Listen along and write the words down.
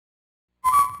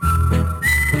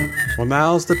Well,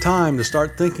 now's the time to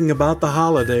start thinking about the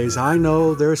holidays. I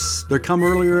know they come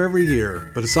earlier every year,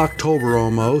 but it's October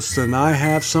almost, and I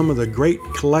have some of the great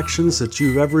collections that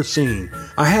you've ever seen.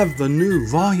 I have the new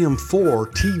Volume 4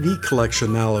 TV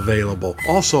collection now available.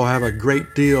 Also have a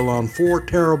great deal on 4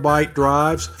 terabyte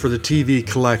drives for the TV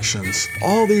collections.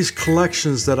 All these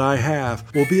collections that I have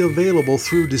will be available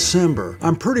through December.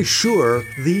 I'm pretty sure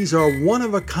these are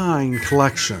one-of-a-kind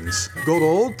collections. Go to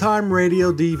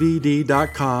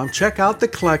oldtimeradiodvd.com, check out the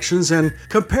collections, and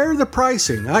compare the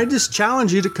pricing. I just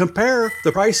challenge you to compare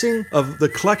the pricing of the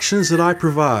collections that I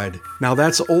provide. Now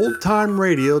that's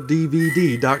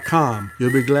oldtimeradiodvd.com.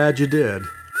 You'll be glad you did.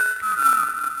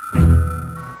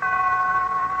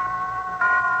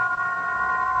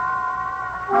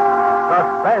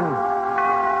 Suspense.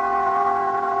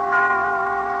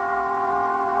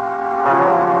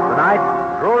 Tonight,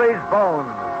 Drury's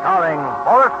Bones, starring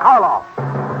Boris Karloff.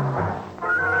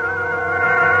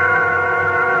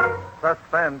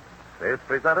 Suspense is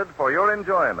presented for your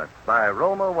enjoyment by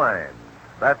Roma Wine.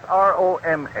 That's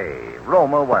R-O-M-A,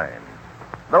 Roma Wine.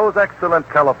 Those excellent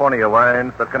California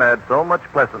wines that can add so much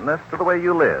pleasantness to the way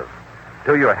you live,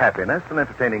 to your happiness in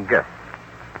entertaining guests,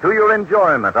 to your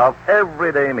enjoyment of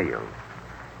everyday meals.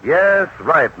 Yes,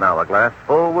 right now a glass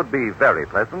full would be very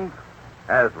pleasant,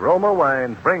 as Roma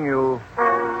Wines bring you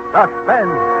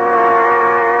Suspense.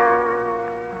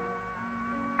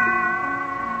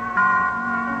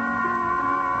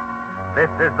 This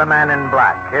is the Man in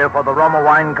Black, here for the Roma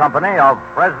Wine Company of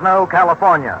Fresno,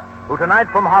 California, who tonight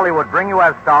from Hollywood bring you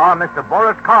as star Mr.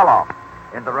 Boris Karloff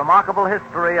in the remarkable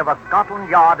history of a Scotland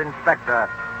Yard inspector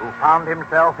who found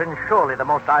himself in surely the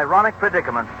most ironic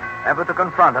predicament ever to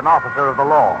confront an officer of the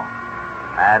law.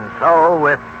 And so,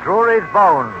 with Drury's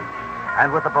Bones,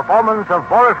 and with the performance of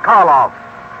Boris Karloff,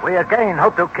 we again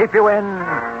hope to keep you in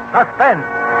suspense.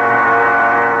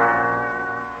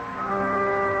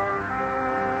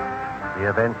 The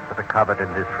events that are covered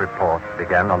in this report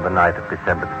began on the night of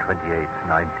December the 28th,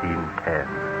 1910,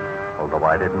 although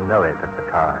I didn't know it at the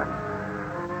time.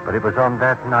 But it was on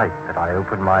that night that I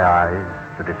opened my eyes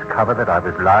to discover that I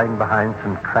was lying behind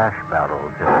some trash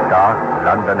barrels in a dark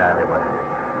London alleyway.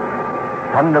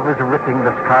 Thunder was ripping the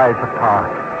skies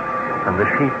apart, and the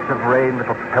sheets of rain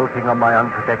that were pelting on my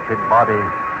unprotected body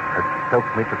had soaked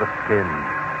me to the skin.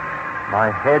 My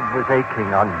head was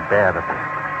aching unbearably.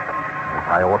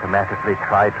 I automatically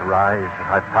tried to rise, and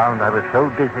I found I was so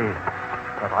dizzy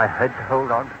that I had to hold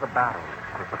on to the barrels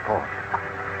for support.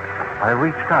 I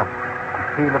reached up to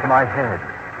feel of my head.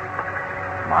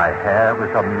 My hair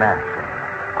was a mass of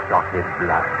clotted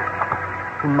blood.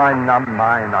 In my numb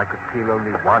mind, I could feel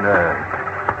only one urge.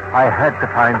 I had to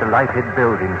find a lighted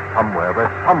building somewhere where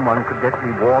someone could get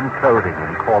me warm clothing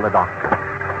and call a doctor.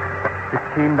 It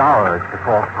seemed hours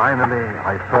before finally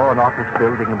I saw an office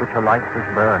building in which a light was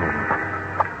burning,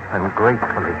 and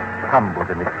gratefully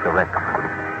stumbled in its direction.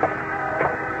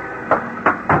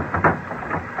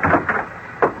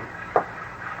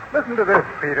 Listen to this,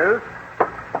 Peters.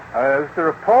 It's a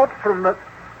report from the...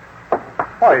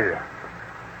 Why,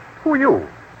 who are you?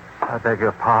 I beg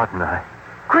your pardon,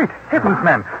 Great heavens,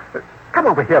 man. Come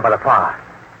over here by the fire.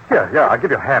 Here, I'll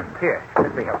give you a hand. Here,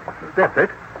 let me help. That's it.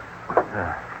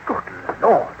 Good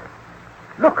Lord.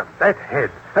 Look at that head.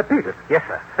 Peters. Yes,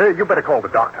 sir. You better call the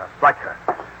doctor. Right, sir.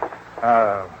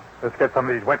 Let's get some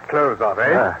of these wet clothes off,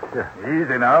 eh? Yeah.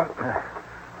 Easy now.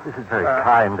 This is very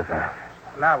kind of you.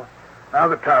 Now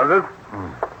the trousers.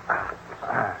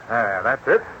 That's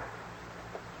it.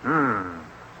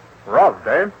 Robbed,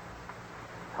 eh?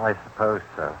 I suppose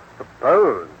so.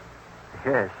 Suppose.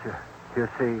 Yes, you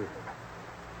see,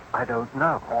 I don't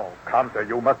know. Oh, come, sir,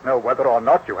 you must know whether or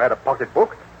not you had a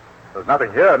pocketbook. There's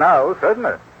nothing here now,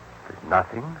 certainly. There's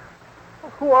nothing?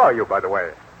 Who are you, by the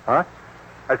way? Huh?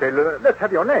 I say, let's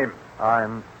have your name. My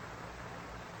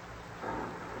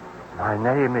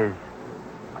name is...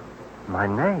 My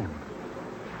name?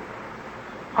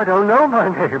 I don't know my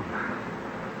name.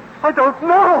 I don't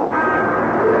know!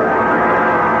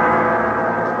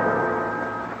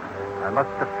 I must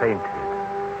have fainted,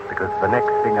 because the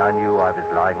next thing I knew, I was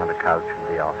lying on a couch in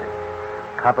the office,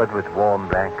 covered with warm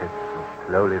blankets and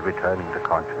slowly returning to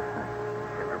consciousness.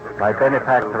 My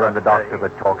benefactor and the doctor were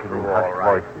talking in hushed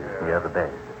voices near the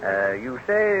bed. You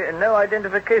say no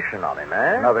identification on him,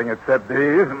 eh? Nothing except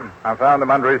these. I found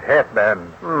them under his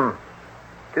hatband.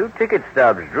 2 ticket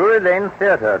stubs, Drury Lane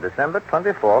Theater, December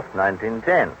 24th,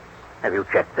 1910. Have you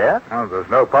checked there? Oh, there's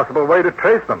no possible way to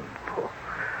trace them.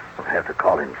 I'll have to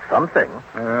call him something.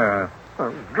 Yeah.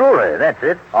 Drury, that's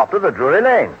it. Off to the Drury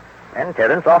Lane. And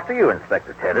Terence off to you,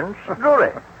 Inspector Terence.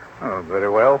 Drury. Oh, very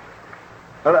well.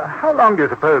 How long do you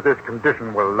suppose this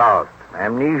condition will last?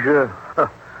 Amnesia?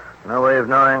 No way of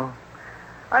knowing.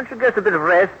 I suggest a bit of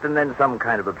rest and then some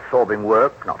kind of absorbing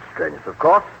work. Not strenuous, of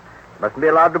course. Mustn't be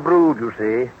allowed to brood, you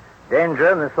see.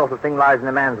 Danger in this sort of thing lies in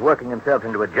a man's working himself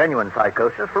into a genuine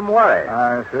psychosis from worry.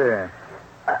 I see.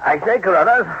 I say,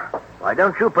 Carruthers, why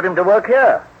don't you put him to work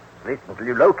here? At least until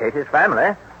you locate his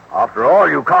family. After all,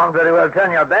 you can't very well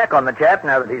turn your back on the chap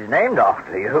now that he's named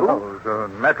after you. Oh, as a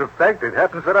matter of fact, it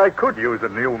happens that I could use a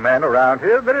new man around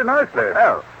here very nicely.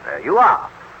 Oh, there you are.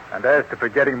 And as to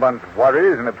forgetting one's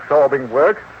worries and absorbing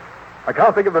work, I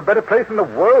can't think of a better place in the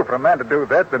world for a man to do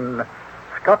that than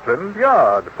Scotland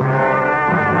Yard.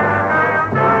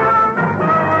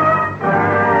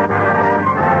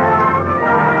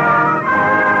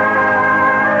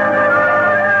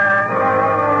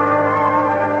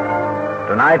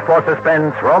 Tonight for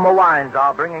Suspense, Roma Wines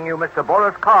are bringing you Mr.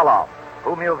 Boris Karloff,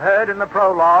 whom you've heard in the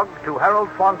prologue to Harold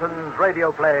Swanton's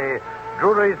radio play,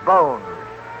 Drury's Bones.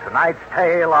 Tonight's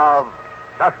tale of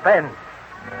suspense.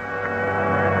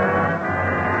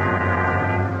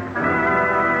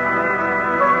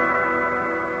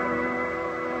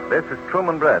 This is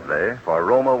Truman Bradley for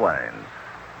Roma Wines.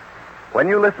 When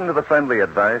you listen to the friendly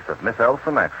advice of Miss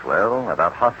Elsa Maxwell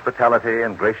about hospitality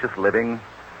and gracious living,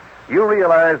 you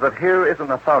realize that here is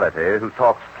an authority who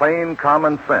talks plain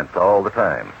common sense all the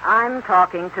time. I'm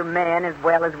talking to men as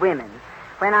well as women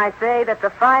when I say that the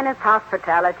finest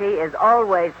hospitality is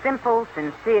always simple,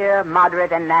 sincere,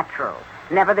 moderate, and natural,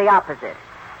 never the opposite.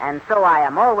 And so I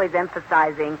am always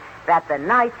emphasizing that the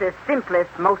nicest, simplest,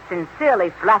 most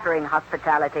sincerely flattering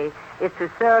hospitality is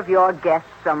to serve your guests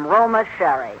some Roma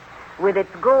sherry with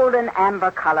its golden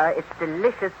amber color, its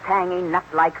delicious, tangy,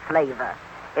 nut-like flavor.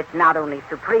 It's not only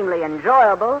supremely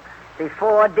enjoyable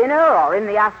before dinner or in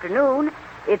the afternoon,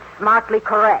 it's smartly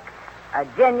correct, a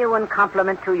genuine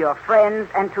compliment to your friends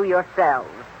and to yourselves.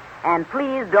 And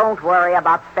please don't worry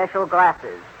about special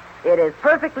glasses. It is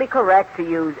perfectly correct to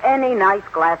use any nice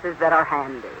glasses that are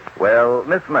handy. Well,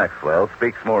 Miss Maxwell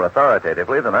speaks more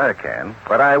authoritatively than I can,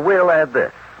 but I will add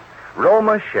this.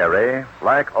 Roma Sherry,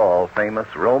 like all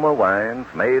famous Roma wines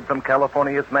made from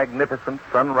California's magnificent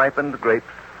sun-ripened grapes,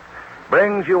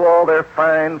 brings you all their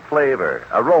fine flavor,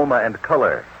 aroma, and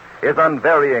color, is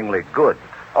unvaryingly good,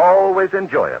 always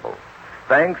enjoyable,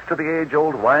 thanks to the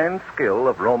age-old wine skill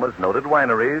of Roma's noted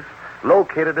wineries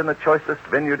located in the choicest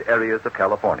vineyard areas of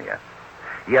California.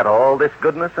 Yet all this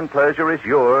goodness and pleasure is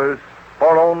yours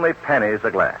for only pennies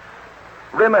a glass.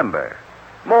 Remember,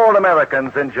 more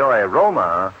Americans enjoy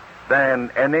Roma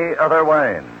than any other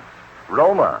wine.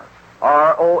 Roma,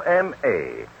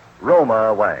 R-O-M-A,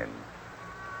 Roma wine.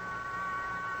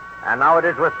 And now it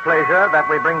is with pleasure that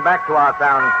we bring back to our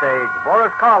soundstage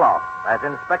Boris Karloff as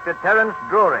Inspector Terence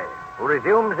Drury, who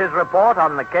resumes his report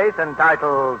on the case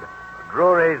entitled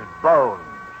Drury's Bones,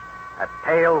 a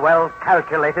tale well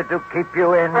calculated to keep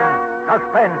you in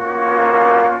suspense.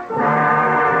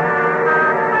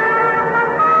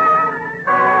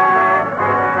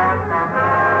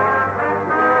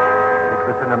 It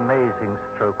was an amazing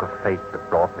stroke of fate that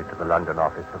brought me to the London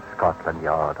office of Scotland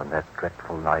Yard on that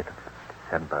dreadful night of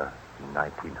December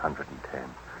 1910.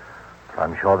 For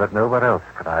I'm sure that nowhere else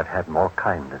could I have had more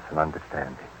kindness and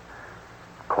understanding.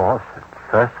 Of course, at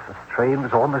first the strain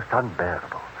was almost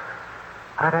unbearable.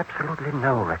 I had absolutely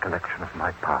no recollection of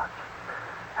my past.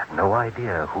 Had no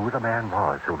idea who the man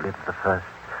was who lived the first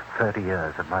 30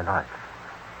 years of my life.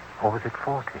 Or was it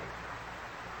 40?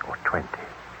 Or 20?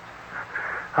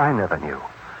 I never knew.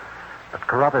 But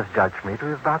Carruthers judged me to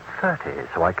be about 30,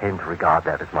 so I came to regard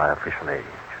that as my official age.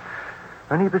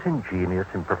 And he was ingenious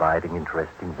in providing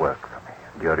interesting work for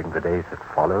me. During the days that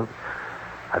followed,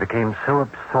 I became so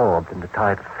absorbed in the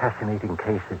tide of fascinating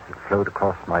cases that flowed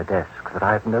across my desk that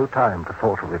I had no time for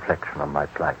thought or reflection on my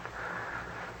plight.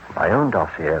 My own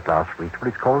dossier at last reached what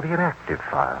is called the inactive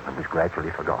file and was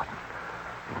gradually forgotten.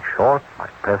 In short, my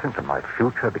present and my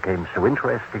future became so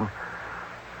interesting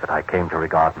that I came to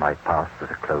regard my past as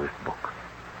a closed book.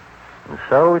 And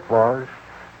so it was,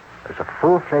 as a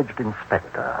full-fledged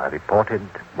inspector, I reported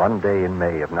one day in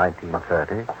May of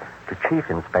 1930 to Chief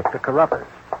Inspector Carruthers.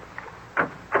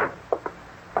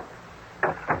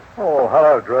 Oh,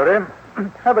 hello, Drury.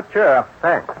 Have a chair.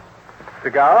 Thanks.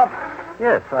 Cigar?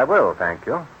 Yes, I will, thank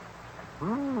you.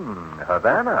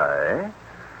 Havana, eh?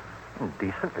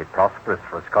 Decently prosperous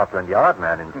for a Scotland Yard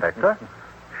man, Inspector.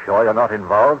 Sure you're not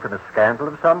involved in a scandal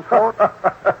of some sort?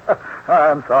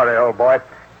 I'm sorry, old boy.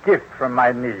 Gift from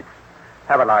my niece.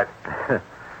 Have a light.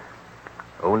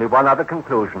 Only one other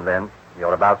conclusion, then.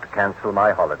 You're about to cancel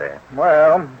my holiday.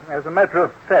 Well, as a matter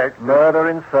of fact... Murder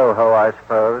in Soho, I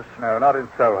suppose. No, not in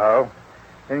Soho.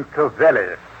 In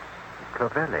Clovelly.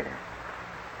 Clovelly?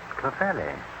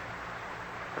 Clovelly?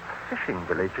 fishing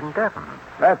village in Devon.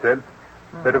 That's it.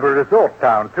 Bit of a resort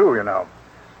town, too, you know.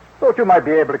 Thought you might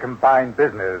be able to combine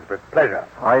business with pleasure.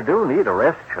 I do need a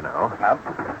rest, you know. Now,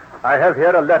 I have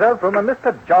here a letter from a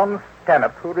Mr. John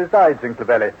Stanhope, who resides in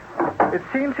Clovelly. It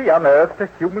seems he unearthed a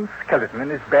human skeleton in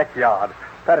his backyard,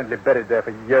 apparently buried there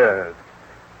for years.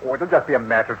 Oh, it'll just be a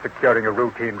matter of securing a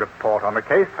routine report on the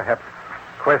case, perhaps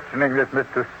questioning this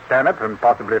Mr. Stanhope and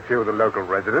possibly a few of the local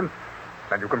residents.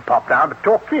 Then you can pop down to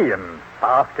Torquay and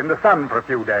bask in the sun for a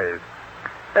few days.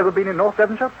 Ever been in North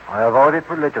Devonshire? I avoid it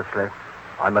religiously.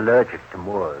 I'm allergic to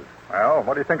moors. Well,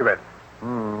 what do you think of it?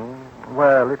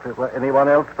 Well, if it were anyone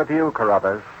else but you,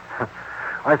 Carruthers.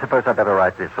 I suppose I'd better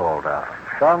write this all down.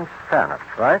 John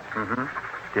Stanhope, right? Mm-hmm.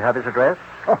 Do you have his address?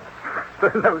 Oh,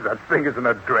 there's no such thing as an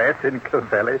address in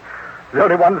Clovelly. There's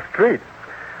only one street.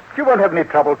 But you won't have any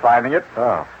trouble finding it.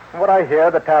 Oh. From what I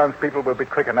hear, the townspeople will be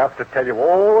quick enough to tell you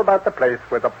all about the place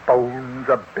where the bones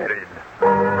are buried.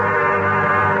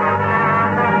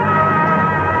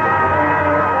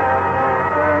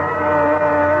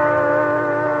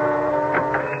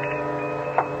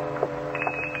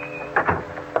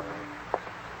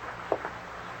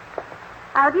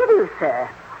 How do you do, sir?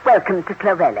 Welcome to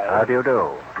Clovelly. How do you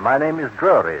do? My name is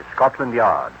Drury, Scotland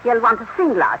Yard. You'll want a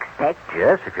single, I expect.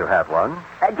 Yes, if you have one.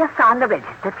 Just sign the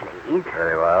register, please.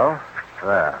 Very well.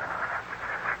 There.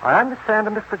 I understand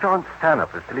that Mr. John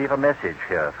Stanhope is to leave a message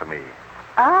here for me.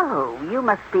 Oh, you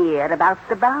must be here about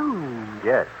the bones.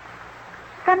 Yes.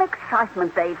 Some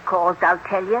excitement they've caused, I'll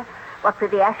tell you. What with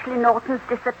the Ashley Nortons'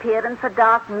 disappearance, a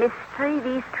dark mystery,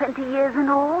 these 20 years and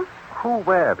all. Who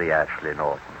were the Ashley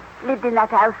Nortons? Lived in that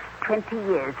house 20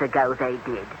 years ago, they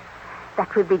did.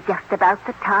 That would be just about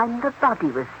the time the body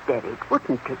was buried,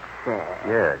 wouldn't it, sir?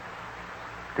 Yes.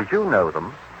 Did you know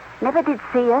them? Never did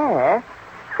see her.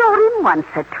 Saw him once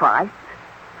or twice.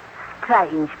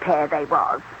 Strange pair they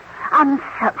was.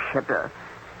 Unsociable.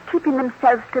 Keeping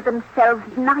themselves to themselves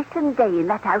night and day in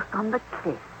that house on the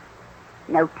cliff.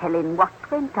 No telling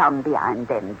what went on behind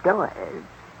them doors.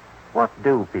 What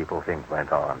do people think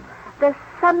went on? There's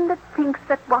some that thinks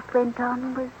that what went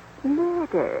on was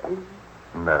murder.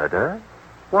 Murder?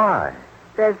 Why?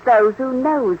 There's those who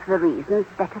knows the reasons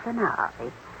better than I.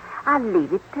 I'll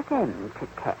leave it to them to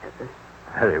tell.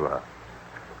 Very well.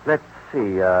 Let's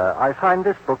see. I signed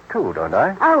this book too, don't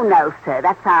I? Oh, no, sir.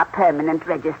 That's our permanent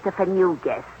register for new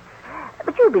guests.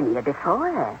 But you've been here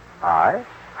before. I?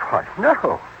 Why,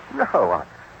 no.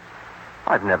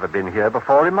 I've never been here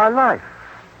before in my life.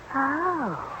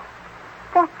 Oh,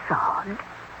 that's odd.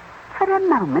 For a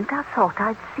moment, I thought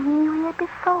I'd seen you here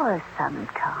before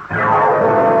sometime.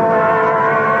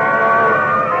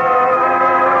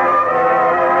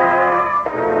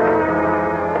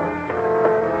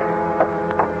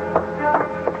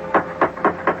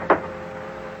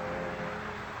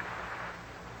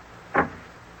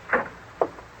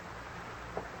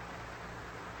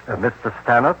 Mr.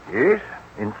 Stanhope? Yes?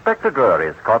 Inspector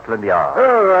Drury, Scotland Yard.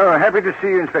 Oh, happy to see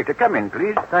you, Inspector. Come in,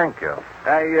 please. Thank you.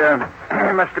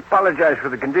 I must apologize for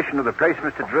the condition of the place,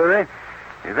 Mr. Drury.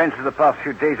 The events of the past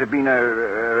few days have been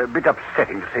a bit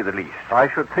upsetting, to say the least.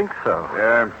 I should think so.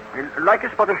 Like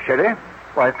a spot of sherry?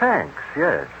 Why, thanks,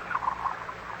 yes.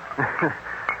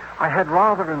 I had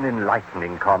rather an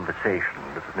enlightening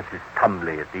conversation with Mrs.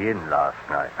 Tumley at the inn last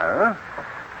night. Oh?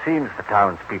 Seems the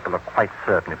townspeople are quite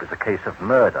certain it was a case of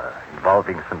murder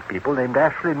involving some people named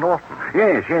Ashley Norton.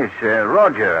 Yes.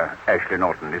 Roger Ashley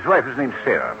Norton. His wife was named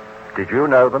Sarah. Did you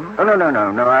know them? Oh,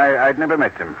 no. I'd never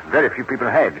met them. Very few people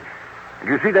had.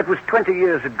 You see, that was 20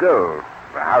 years ago.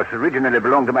 The house originally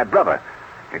belonged to my brother.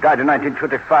 He died in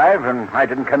 1925, and I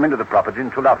didn't come into the property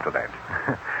until after that.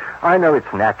 I know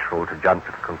it's natural to jump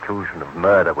to the conclusion of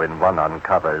murder when one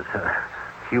uncovers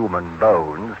human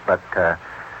bones, but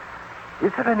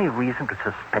is there any reason to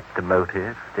suspect a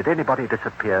motive? Did anybody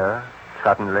disappear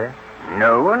suddenly?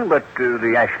 No one but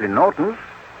the Ashley Nortons.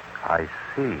 I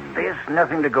see. There's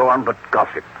nothing to go on but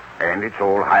gossip, and it's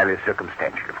all highly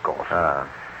circumstantial, of course. Ah.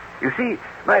 You see,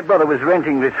 my brother was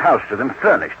renting this house to them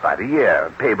furnished by the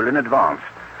year, payable in advance.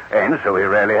 And so he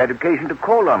rarely had occasion to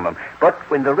call on them. But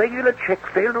when the regular check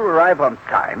failed to arrive on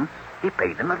time, he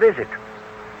paid them a visit.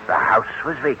 The house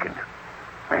was vacant.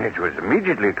 And it was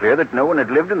immediately clear that no one had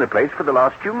lived in the place for the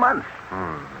last few months.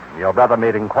 Your brother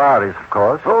made inquiries, of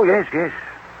course. Oh, yes.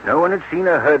 No one had seen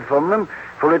or heard from them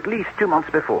for at least 2 months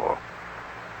before.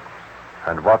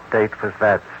 And what date was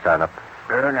that, Stanhope?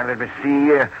 Now, let me see.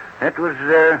 That was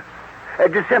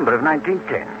December of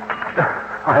 1910.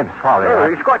 I'm sorry.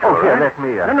 Oh, it's quite all right. Here, let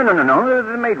me... No.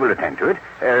 The maid will attend to it.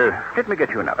 Let me get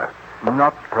you another.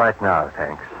 Not right now,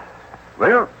 thanks.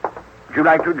 Well, would you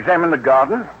like to examine the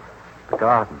garden? The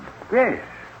garden? Yes.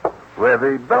 where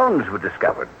the bones were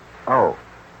discovered. Oh,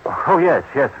 yes,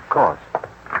 of course.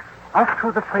 Out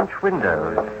through the French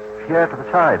windows. Here to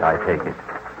the side, I take it.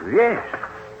 Yes.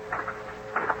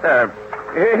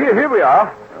 Here we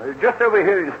are. Just over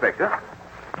here, Inspector.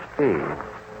 See.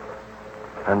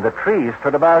 And the tree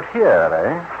stood about here,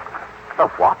 eh? The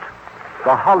what?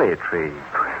 The holly tree.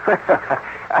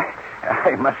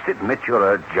 I must admit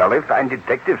you're a jolly fine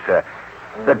detective, sir.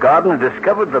 The gardener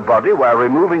discovered the body while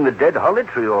removing the dead holly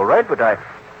tree, all right, but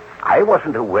I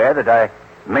wasn't aware that I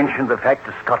mentioned the fact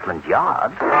to Scotland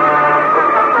Yard.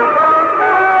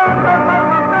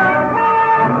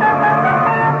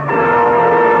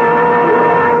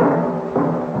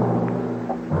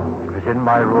 It was in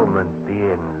my room at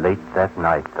the inn late that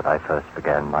night that I first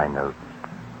began my notes.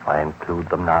 I include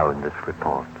them now in this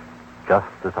report, just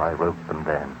as I wrote them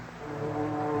then.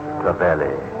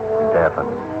 Clovelly, Devon,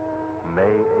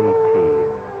 May 18,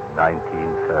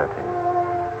 1930.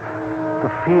 The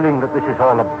feeling that this is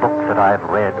all a book that I've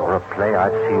read or a play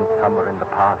I've seen somewhere in the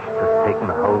past has taken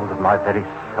hold of my very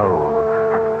soul.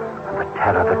 And the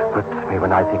terror that grips me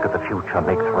when I think of the future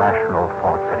makes rational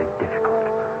thought very difficult.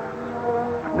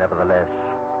 But nevertheless,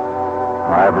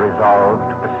 I've resolved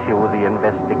to pursue the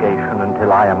investigation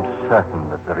until I am certain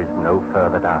that there is no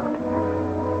further doubt.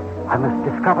 I must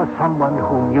discover someone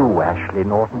who knew Ashley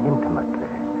Norton intimately,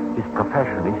 his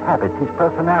profession, his habits, his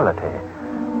personality.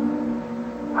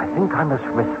 I think I must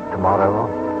risk tomorrow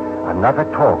another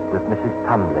talk with Mrs.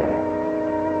 Tumley.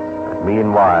 But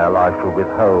meanwhile, I shall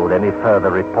withhold any further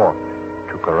report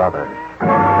to Carruthers.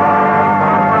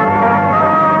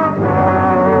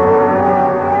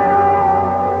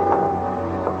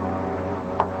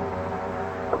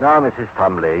 Now, Mrs.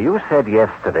 Tumley, you said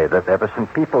yesterday that there were some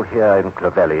people here in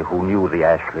Clovelly who knew the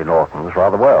Ashley Nortons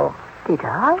rather well. Did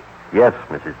I? Yes,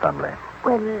 Mrs. Tumley.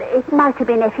 Well, it might have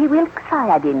been Effie Wilkes I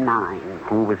had in mind.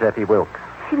 Who was Effie Wilkes?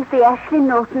 She was the Ashley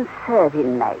Norton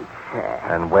serving maid, sir.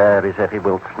 And where is Effie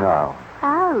Wilkes now?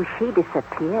 Oh, she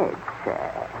disappeared,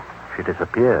 sir. She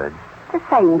disappeared? The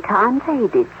same time they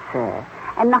did, sir.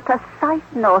 And not a sight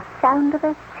nor sound of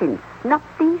her since. Not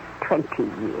these 20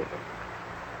 years.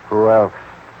 Who else?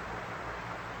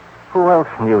 Who else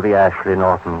knew the Ashley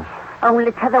Nortons?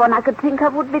 Only t'other one I could think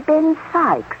of would be Ben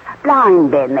Sykes.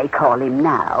 Blind Ben, they call him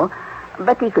now.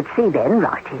 But he could see Ben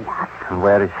right enough. And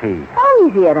where is he? Oh,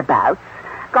 he's hereabouts.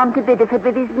 Gone to Bideford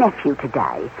with his nephew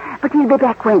today. But he'll be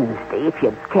back Wednesday, if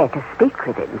you'd care to speak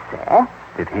with him, sir.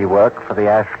 Did he work for the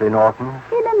Ashley Nortons?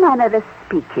 In a manner of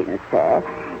speaking, sir.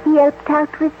 He helped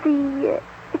out with the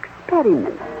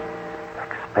experiments.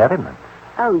 Experiments?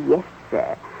 Oh, yes,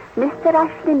 sir. Mr.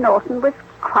 Ashley Norton was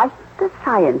quite the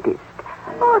scientist.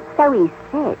 Or so he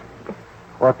said.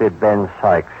 What did Ben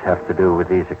Sykes have to do with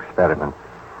these experiments?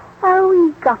 Oh,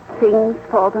 he got things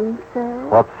for them, sir.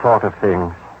 What sort of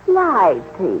things? Live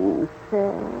things,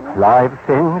 sir. Live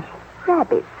things?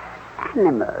 Rabbits,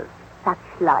 animals, such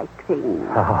like things,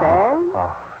 sir.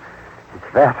 Oh,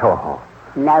 is that all?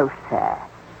 No, sir.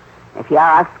 If you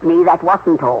ask me, that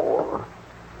wasn't all.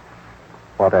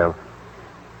 What else?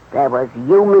 There was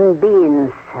human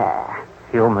beings, sir.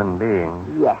 Human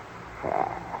beings? Yes, sir.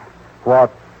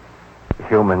 What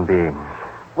human beings?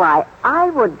 Why, I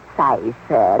would say,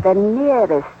 sir, the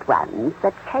nearest ones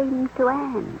that came to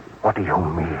hand. What do you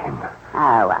mean?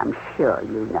 Oh, I'm sure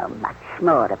you know much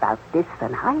more about this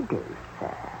than I do,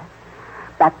 sir.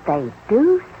 But they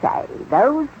do say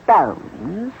those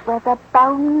bones were the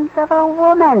bones of a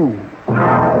woman.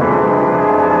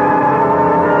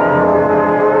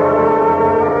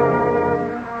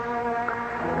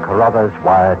 Carruthers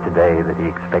wired today that he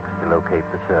expects to locate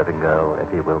the serving girl,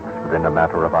 Effie Wilkes, within a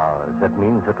matter of hours. That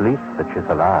means at least that she's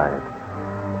alive.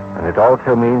 And it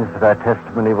also means that her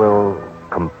testimony will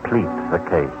complete the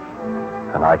case.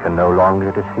 And I can no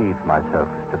longer deceive myself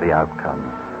as to the outcome.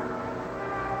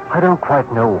 I don't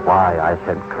quite know why I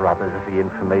sent Carruthers the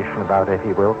information about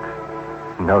Effie Wilkes,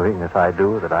 knowing as I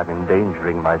do that I'm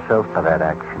endangering myself by that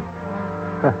action.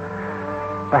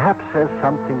 Perhaps there's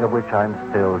something of which I'm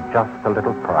still just a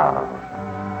little proud.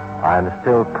 I'm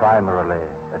still primarily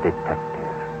a detective.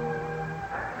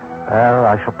 Well,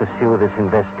 I shall pursue this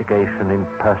investigation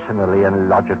impersonally and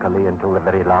logically until the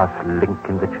very last link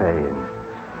in the chain.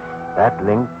 That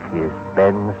link is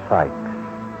Ben Sykes.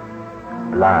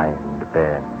 Blind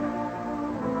Ben.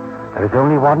 There is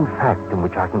only one fact in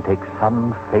which I can take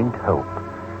some faint hope.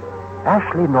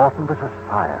 Ashley Norton was a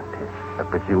scientist,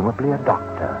 presumably a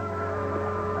doctor.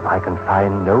 I can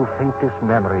find no faintest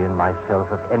memory in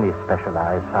myself of any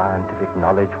specialized scientific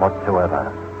knowledge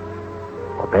whatsoever.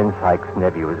 For Ben Sykes'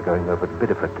 nephew is going over to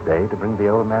Bideford today to bring the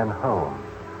old man home.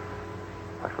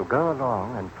 I shall go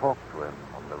along and talk to him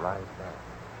on the ride back.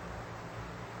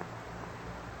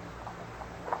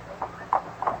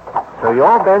 So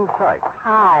you're Ben Sykes.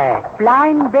 Aye,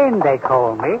 Blind Ben, they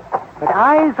call me. But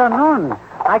eyes are none.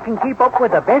 I can keep up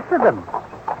with the best of them.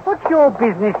 What's your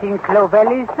business in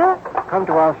Clovelly, sir? Come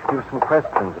to ask you some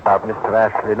questions about Mr.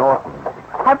 Ashley Norton.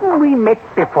 Haven't we met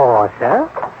before, sir?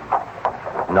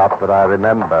 Not that I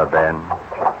remember, Ben.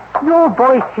 Your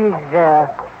voice is,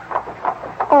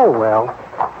 oh, well,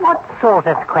 what sort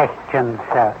of questions,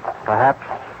 sir? Perhaps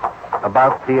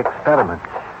about the experiments.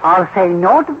 I'll say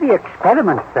no to the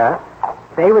experiments, sir.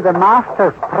 They were the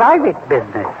master's private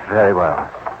business. Very well.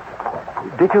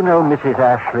 Did you know Mrs.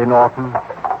 Ashley Norton?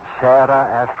 Sarah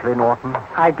Ashley Norton?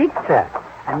 I did, sir.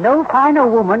 And no finer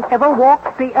woman ever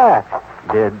walked the earth.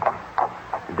 Did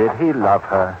he love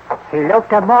her? He loved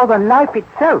her more than life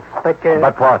itself, but...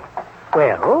 But what?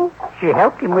 Well, she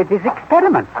helped him with his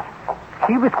experiments.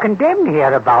 She was condemned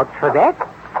hereabouts for that,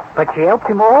 but she helped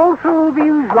him all through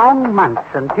these long months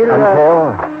until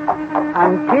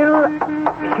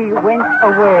she went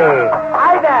away.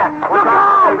 Hi there! Look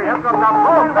out! We have some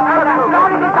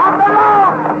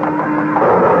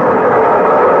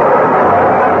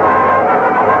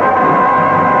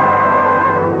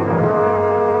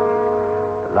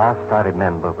The last I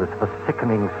remember was the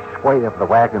sickening sway of the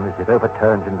wagon as it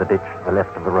overturned in the ditch to the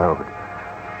left of the road.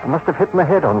 I must have hit my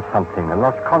head on something and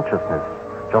lost consciousness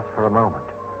just for a moment.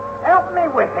 Help me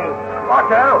with him. What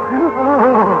now?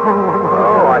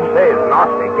 Oh, I say, it's a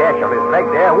nasty gash on his leg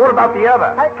there. What about the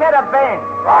other? Take care of Ben.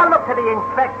 I'll look to the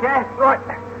inspector. Right.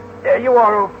 There you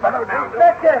are, old fellow. Now.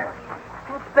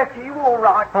 Inspector, you all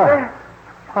right,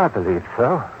 I believe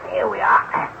so. Here we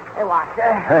are. There you are,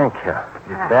 sir. Thank you.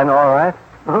 Is Ben all right?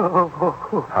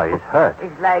 Oh, he's hurt.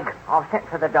 His leg. I'll send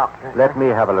for the doctor. Let me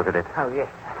have a look at it. Oh, yes.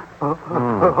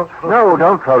 No,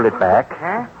 don't fold it back.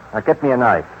 Huh? Now, get me a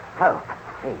knife. Oh,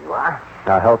 here you are.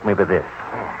 Now, help me with this.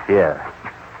 Here.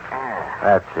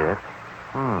 That's it.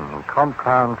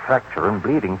 Compound fracture and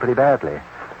bleeding pretty badly.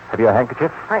 Have you a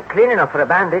handkerchief? Ain't clean enough for a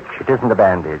bandage. It isn't a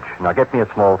bandage. Now, get me a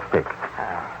small stick.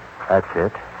 That's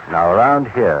it. Now, around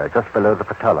here, just below the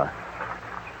patella.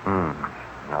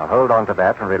 Now, hold on to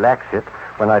that and relax it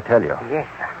when I tell you. Yes,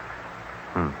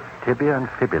 sir. Tibia and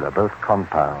fibula, both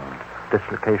compound.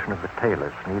 Dislocation of the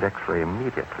talus. Need X-ray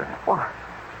immediately. What?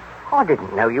 I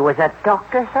didn't know you was a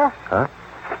doctor, sir. Huh?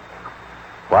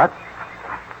 What?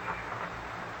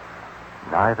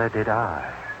 Neither did I.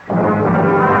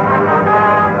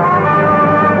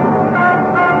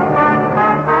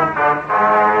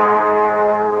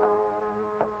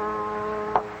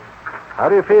 How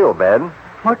do you feel, Ben?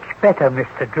 Much better,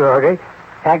 Mr. Drury.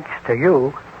 Thanks to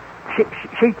you.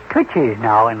 She twitches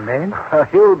now and then.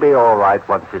 He'll be all right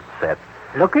once it's set.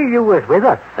 Lucky you was with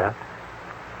us, sir.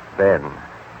 Ben,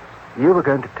 you were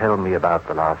going to tell me about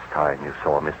the last time you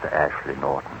saw Mr. Ashley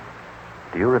Norton.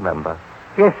 Do you remember?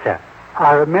 Yes, sir.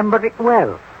 I remember it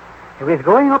well. He was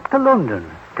going up to London,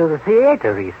 to the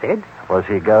theatre, he said. Was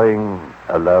he going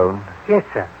alone? Yes,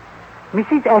 sir.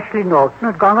 Mrs. Ashley Norton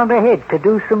had gone on ahead to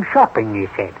do some shopping, he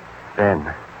said. Ben,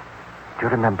 do you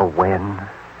remember when?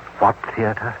 What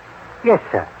theatre? Yes,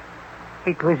 sir.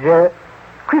 It was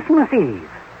Christmas Eve,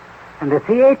 and the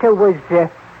theatre was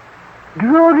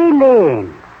Drury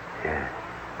Lane.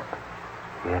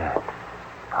 Yes,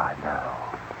 I know.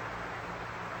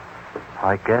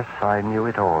 I guess I knew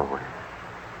it always.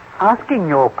 Asking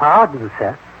your pardon,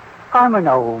 sir, I'm an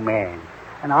old man,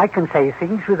 and I can say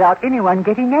things without anyone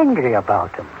getting angry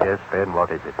about them. Yes, Ben, what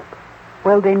is it?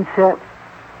 Well, then, sir,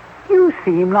 you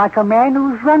seem like a man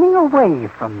who's running away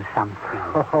from something.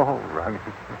 Oh, running.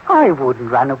 I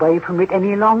wouldn't run away from it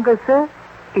any longer, sir,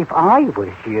 if I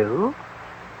was you.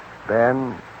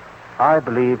 Ben, I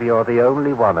believe you're the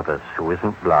only one of us who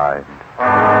isn't blind.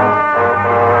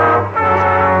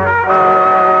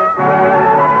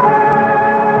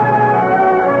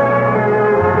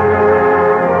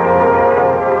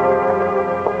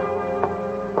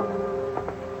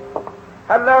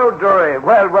 Hello, Drury.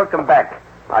 Well, welcome back.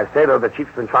 I say, though, the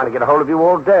chief's been trying to get a hold of you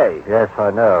all day. Yes, I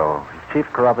know. Is Chief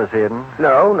Carruthers in?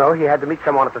 No, he had to meet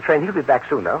someone at the train. He'll be back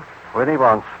soon, though. When he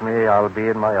wants me, I'll be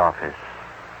in my office,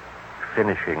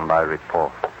 finishing my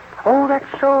report. Oh, that's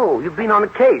so. You've been on a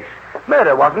case.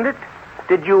 Murder, wasn't it?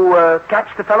 Did you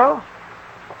catch the fellow?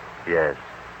 Yes,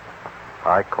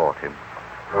 I caught him.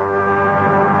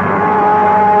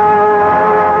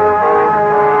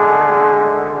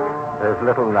 There's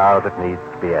little now that needs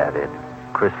to be added.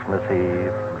 Christmas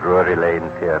Eve, Drury Lane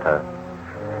Theatre.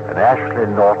 And Ashley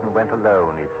Norton went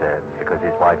alone, he said, because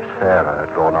his wife Sarah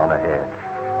had gone on ahead.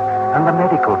 And the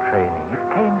medical training,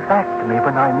 it came back to me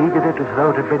when I needed it as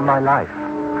though it had been my life,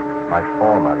 my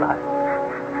former life.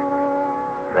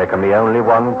 There can be only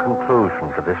one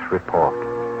conclusion to this report.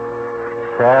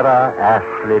 Sarah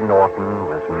Ashley Norton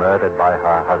was murdered by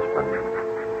her husband.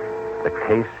 The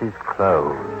case is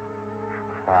closed.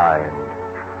 Signed,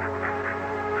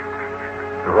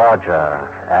 Roger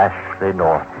Ashley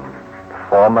Norton,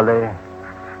 formerly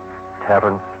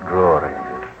Terence Drury.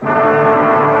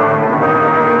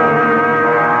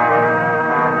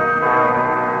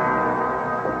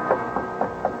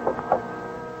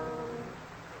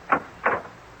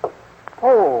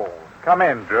 Oh, come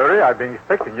in, Drury. I've been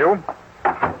expecting you.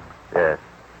 Yes.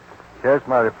 Here's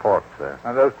my report, sir.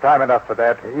 And there's time enough for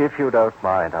that. If you don't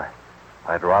mind,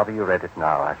 I'd rather you read it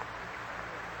now.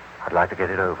 I'd like to get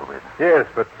it over with. Yes,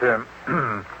 but,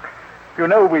 you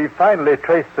know, we finally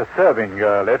traced the serving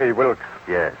girl, Letty Wilkes.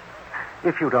 Yes.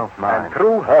 If you don't mind. And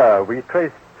through her, we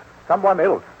traced someone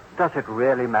else. Does it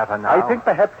really matter now? I think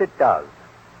perhaps it does.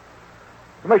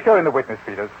 You may show in the witness,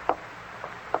 Peters.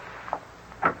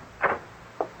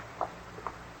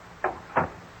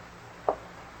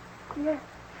 Yes.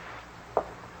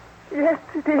 Yes,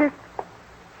 it is.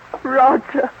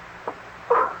 Roger.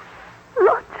 Oh,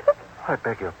 Roger. I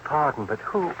beg your pardon, but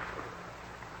who?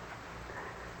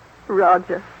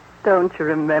 Roger, don't you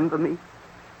remember me?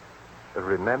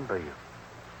 Remember you?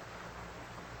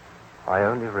 I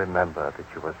only remember that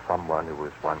you were someone who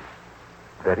was once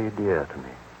very dear to me.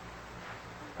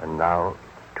 And now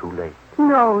it's too late.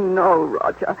 No,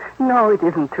 Roger. No, it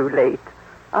isn't too late.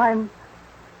 I'm...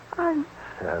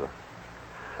 Sarah.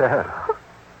 Sarah. Oh,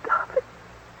 darling.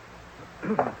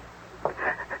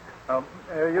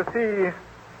 You see,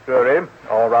 Drury,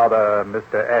 or rather,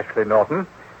 Mr. Ashley Norton,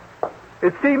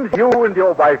 it seems you and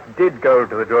your wife did go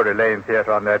to the Drury Lane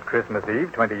Theatre on that Christmas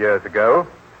Eve 20 years ago,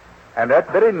 and that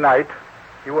very night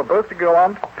you were both to go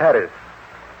on to Paris.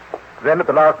 Then at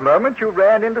the last moment you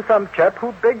ran into some chap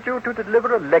who begged you to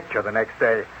deliver a lecture the next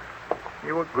day.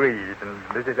 You agreed, and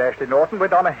Mrs. Ashley Norton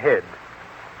went on ahead.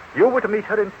 You were to meet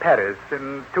her in Paris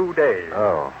in 2 days.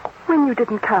 Oh. When you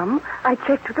didn't come, I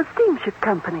checked with the steamship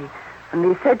company, and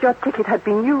they said your ticket had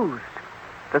been used.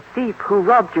 The thief who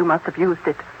robbed you must have used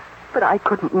it, but I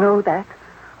couldn't know that.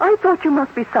 I thought you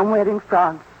must be somewhere in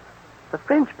France. The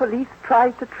French police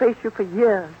tried to trace you for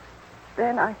years.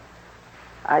 Then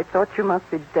I thought you must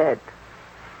be dead.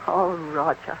 Oh,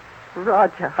 Roger.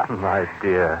 My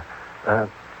dear.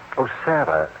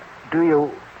 Sarah, do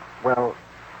you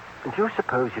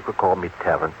suppose you could call me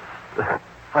Terence?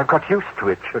 I've got used to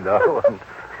it, you know. And...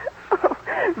 Oh,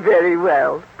 very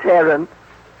well, Terence.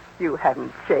 You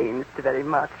haven't changed very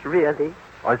much, really.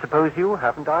 I suppose you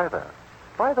haven't either.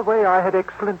 By the way, I had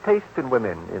excellent taste in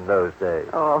women in those days.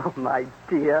 Oh, my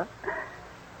dear.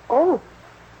 Oh,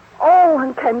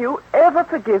 and can you ever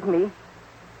forgive me?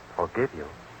 Forgive you?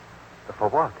 For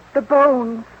what? The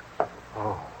bones.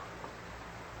 Oh,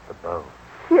 the bones.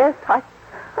 Yes,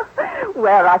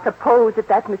 Well, I suppose if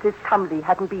that Mrs. Tumley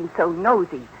hadn't been so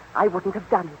nosy, I wouldn't have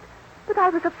done it. But I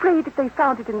was afraid if they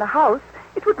found it in the house,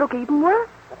 it would look even worse.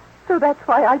 So that's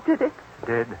why I did it.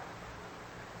 Did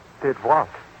what?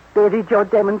 Buried your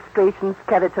demonstration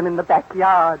skeleton in the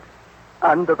backyard,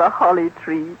 under the holly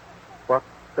tree. What?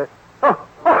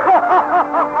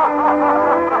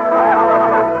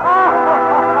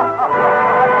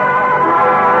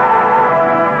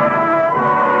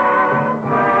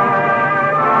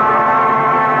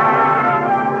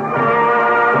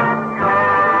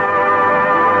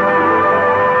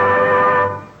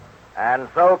 And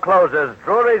so closes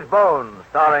Drury's Bones,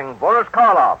 starring Boris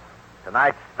Karloff.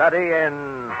 Tonight's study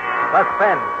in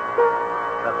Suspense.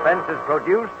 Suspense is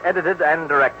produced, edited, and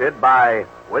directed by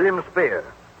William Spear.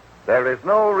 There is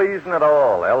no reason at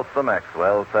all, Elsa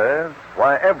Maxwell says,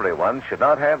 why everyone should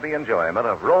not have the enjoyment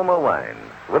of Roma wines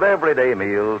with everyday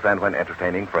meals and when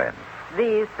entertaining friends.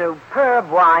 These superb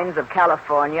wines of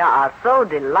California are so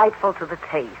delightful to the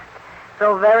taste,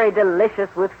 so very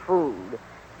delicious with food,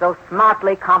 so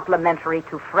smartly complimentary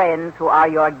to friends who are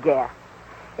your guests.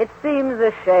 It seems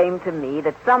a shame to me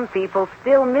that some people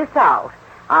still miss out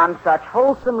on such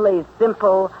wholesomely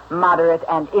simple, moderate,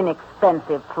 and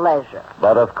inexpensive pleasure.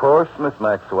 But of course, Miss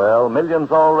Maxwell,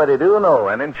 millions already do know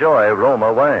and enjoy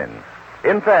Roma wines.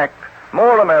 In fact,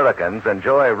 more Americans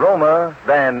enjoy Roma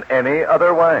than any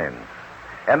other wines.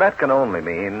 And that can only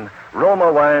mean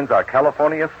Roma wines are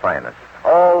California's finest,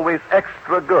 always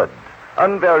extra good,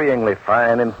 unvaryingly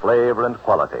fine in flavor and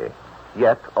quality,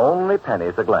 yet only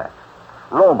pennies a glass.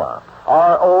 Roma,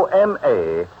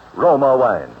 R-O-M-A, Roma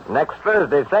wines. Next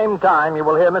Thursday, same time, you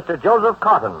will hear Mr. Joseph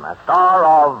Cotton, a star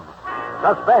of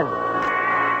Suspense.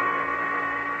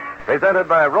 Presented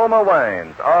by Roma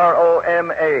Wines,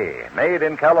 R-O-M-A, made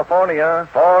in California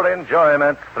for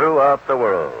enjoyment throughout the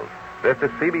world. This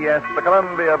is CBS, the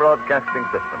Columbia Broadcasting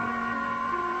System.